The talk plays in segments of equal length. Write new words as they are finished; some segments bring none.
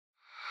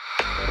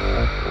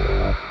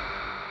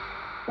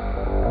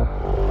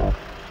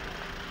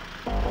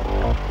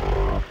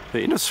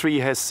The industry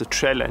has the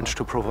challenge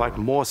to provide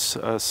more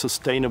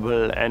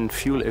sustainable and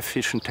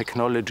fuel-efficient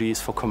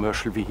technologies for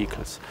commercial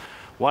vehicles.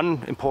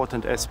 One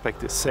important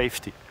aspect is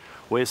safety.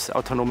 With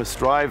autonomous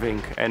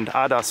driving and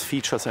ADAS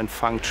features and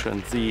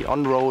functions, the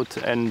on-road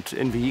and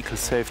in-vehicle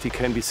safety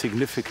can be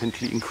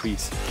significantly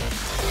increased.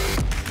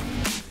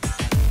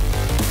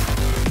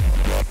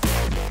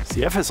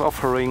 ZF is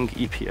offering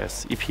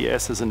EPS.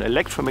 EPS is an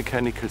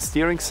electromechanical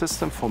steering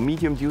system for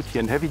medium-duty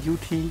and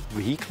heavy-duty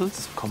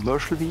vehicles,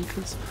 commercial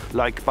vehicles,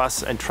 like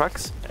bus and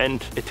trucks.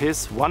 And it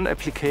is one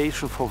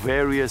application for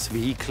various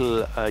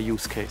vehicle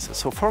use cases.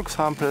 So, for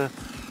example,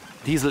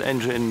 diesel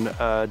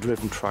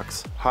engine-driven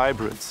trucks,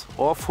 hybrids,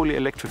 or fully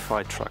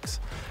electrified trucks.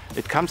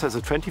 It comes as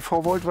a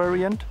 24-volt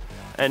variant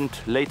and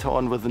later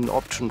on with an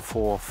option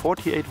for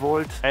 48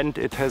 volt, and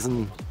it has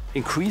an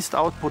increased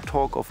output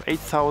torque of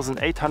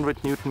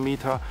 8,800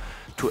 Newton-meter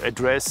to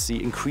address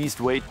the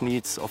increased weight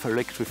needs of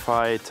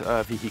electrified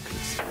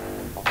vehicles.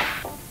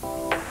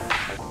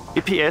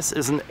 EPS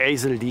is an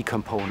ASIL-D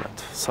component,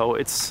 so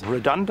it's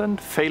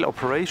redundant,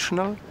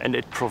 fail-operational, and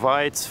it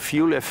provides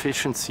fuel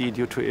efficiency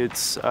due to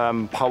its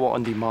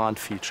power-on-demand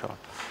feature.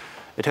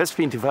 It has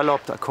been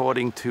developed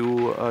according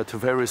to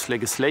various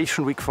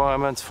legislation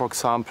requirements, for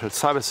example,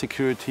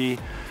 cybersecurity.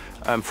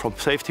 From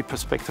safety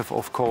perspective,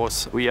 of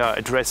course, we are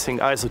addressing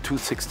ISO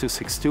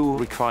 26262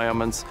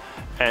 requirements,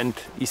 and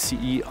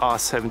ECE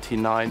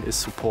R79 is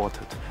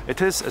supported. It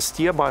is a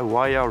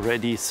steer-by-wire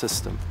ready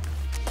system.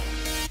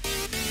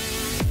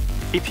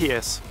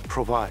 EPS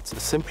provides a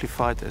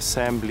simplified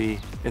assembly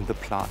in the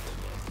plant.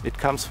 It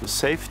comes with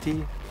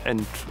safety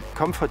and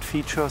comfort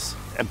features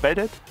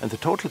embedded, and the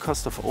total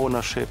cost of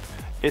ownership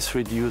is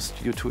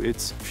reduced due to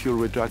its fuel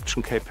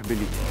reduction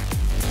capability.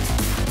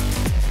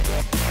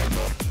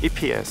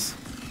 EPS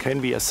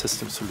can be a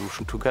system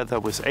solution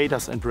together with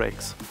ADAS and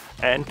brakes,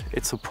 and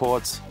it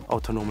supports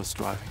autonomous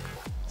driving.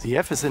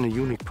 ZF is in a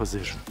unique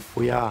position.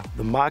 We are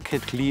the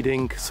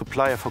market-leading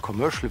supplier for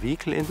commercial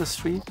vehicle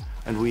industry,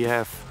 and we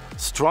have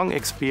strong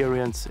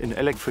experience in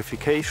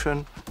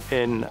electrification,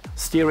 in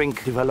steering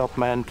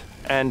development,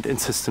 and in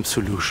system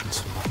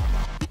solutions.